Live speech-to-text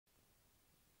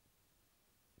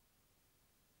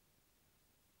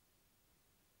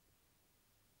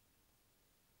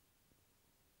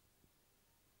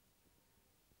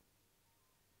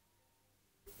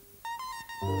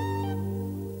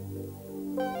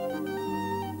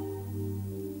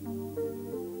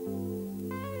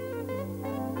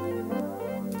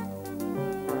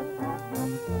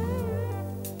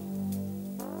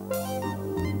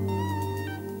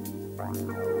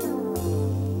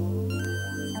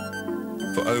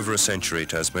For over a century,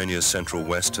 Tasmania's central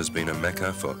west has been a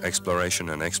mecca for exploration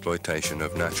and exploitation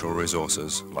of natural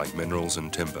resources like minerals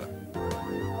and timber.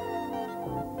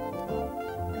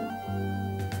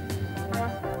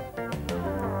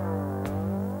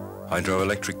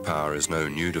 Hydroelectric power is no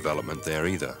new development there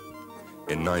either.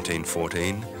 In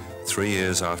 1914, 3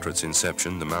 years after its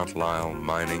inception, the Mount Lyell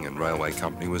Mining and Railway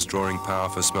Company was drawing power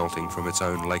for smelting from its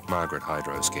own Lake Margaret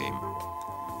hydro scheme.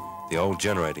 The old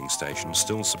generating station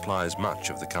still supplies much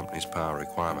of the company's power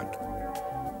requirement.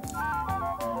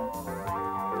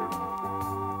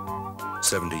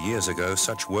 70 years ago,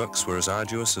 such works were as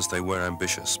arduous as they were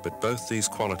ambitious, but both these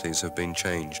qualities have been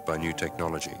changed by new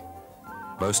technology.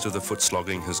 Most of the foot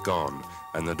slogging has gone,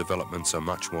 and the developments are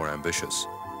much more ambitious.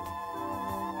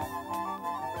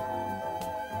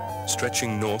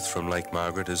 Stretching north from Lake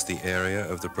Margaret is the area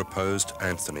of the proposed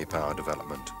Anthony Power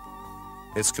development.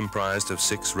 It's comprised of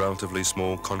 6 relatively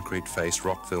small concrete-faced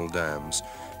rock-filled dams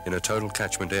in a total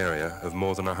catchment area of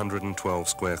more than 112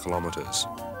 square kilometres.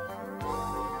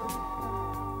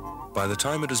 By the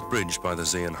time it is bridged by the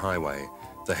Zeehan Highway,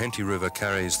 the Henty River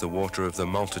carries the water of the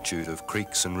multitude of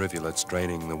creeks and rivulets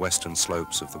draining the western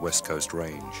slopes of the West Coast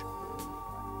Range.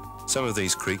 Some of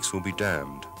these creeks will be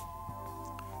dammed.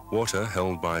 Water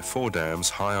held by 4 dams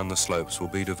high on the slopes will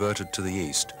be diverted to the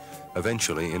east,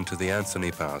 eventually into the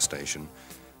Anthony Power Station,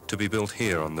 to be built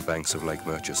here on the banks of Lake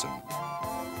Murchison.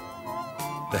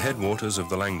 The headwaters of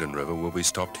the Langdon River will be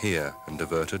stopped here and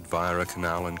diverted via a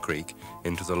canal and creek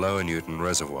into the Lower Newton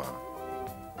Reservoir.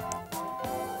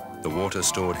 The water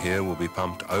stored here will be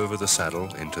pumped over the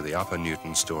saddle into the Upper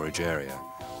Newton storage area,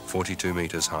 42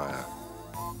 metres higher.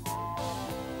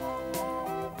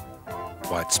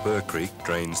 White Spur Creek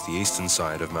drains the eastern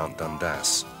side of Mount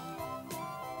Dundas.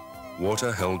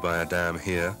 Water held by a dam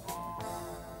here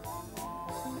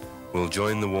will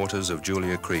join the waters of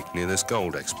Julia Creek near this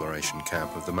gold exploration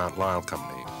camp of the Mount Lyell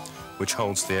Company, which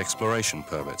holds the exploration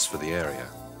permits for the area.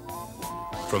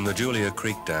 From the Julia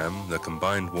Creek Dam, the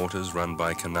combined waters run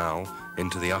by canal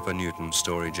into the Upper Newton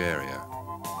storage area.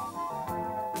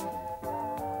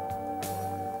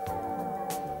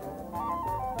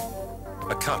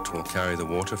 A cut will carry the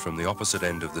water from the opposite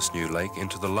end of this new lake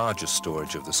into the largest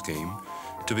storage of the scheme,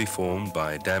 to be formed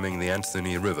by damming the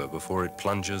Anthony River before it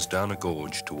plunges down a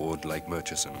gorge toward Lake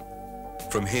Murchison.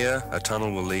 From here, a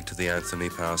tunnel will lead to the Anthony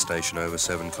Power Station over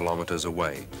 7 kilometres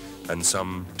away and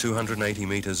some 280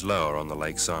 metres lower on the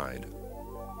lake side.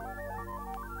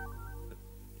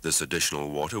 This additional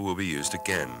water will be used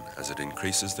again as it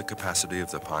increases the capacity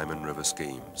of the Pieman River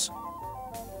schemes.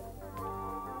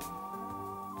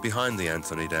 Behind the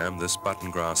Anthony Dam, this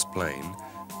buttongrass plain,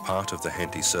 part of the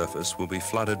Henty surface, will be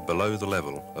flooded below the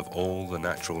level of all the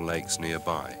natural lakes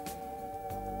nearby.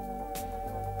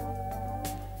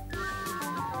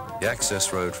 The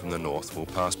access road from the north will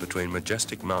pass between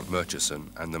majestic Mount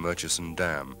Murchison and the Murchison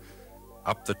Dam,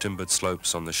 up the timbered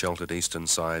slopes on the sheltered eastern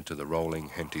side to the rolling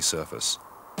Henty surface.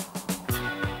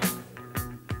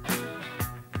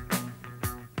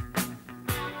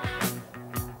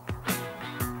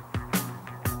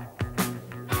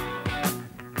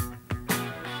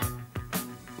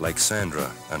 Lake Sandra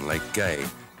and Lake Gay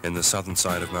in the southern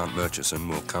side of Mount Murchison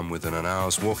will come within an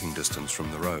hour's walking distance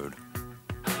from the road.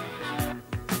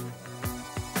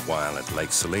 While at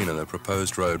Lake Selina, the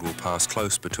proposed road will pass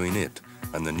close between it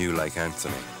and the new Lake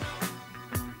Anthony.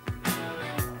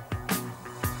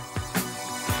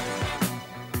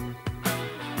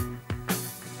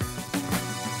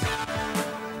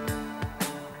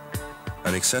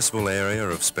 An accessible area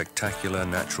of spectacular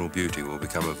natural beauty will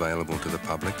become available to the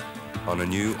public on a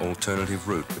new alternative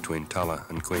route between Tulla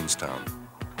and Queenstown.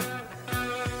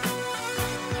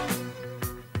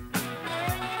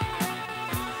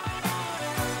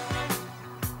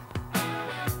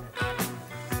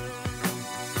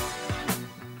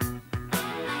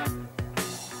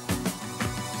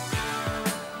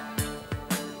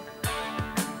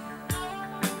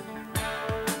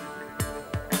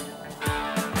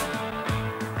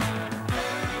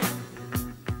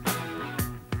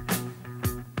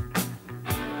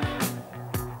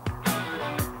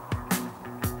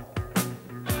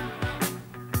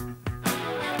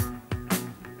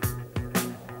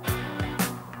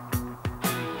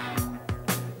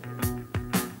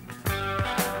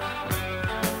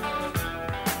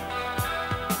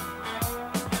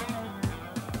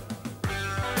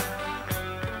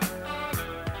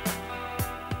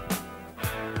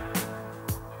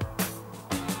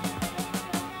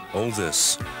 All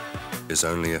this is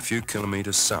only a few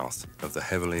kilometres south of the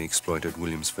heavily exploited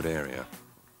Williamsford area.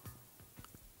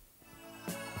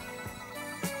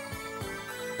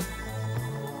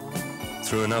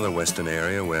 Through another western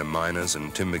area where miners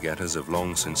and timber getters have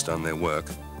long since done their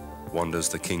work, wanders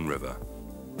the King River.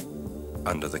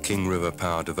 Under the King River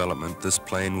Power development, this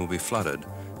plain will be flooded,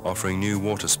 offering new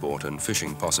water sport and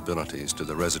fishing possibilities to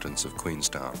the residents of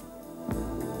Queenstown.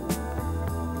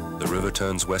 The river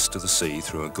turns west to the sea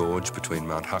through a gorge between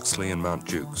Mount Huxley and Mount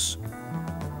Jukes.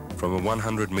 From a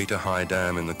 100-metre high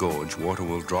dam in the gorge, water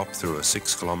will drop through a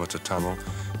 6-kilometre tunnel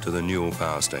to the Newell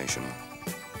Power Station.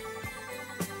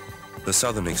 The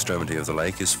southern extremity of the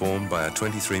lake is formed by a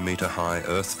 23-metre high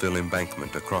earth-fill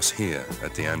embankment across here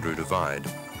at the Andrew Divide,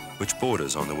 which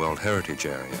borders on the World Heritage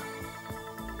Area.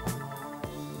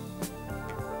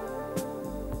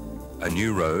 A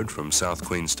new road from South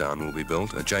Queenstown will be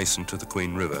built adjacent to the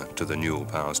Queen River to the Newell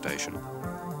Power Station.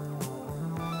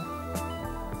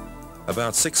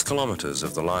 About 6 kilometres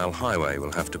of the Lyell Highway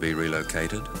will have to be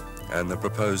relocated, and the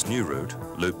proposed new route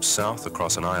loops south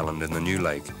across an island in the new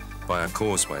lake by a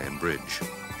causeway and bridge.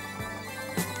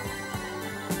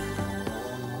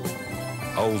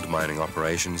 Old mining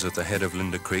operations at the head of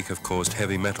Linda Creek have caused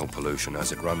heavy metal pollution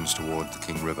as it runs toward the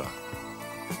King River.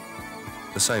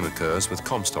 The same occurs with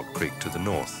Comstock Creek to the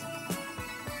north.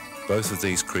 Both of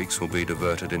these creeks will be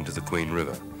diverted into the Queen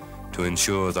River to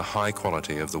ensure the high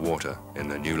quality of the water in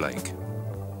the new lake.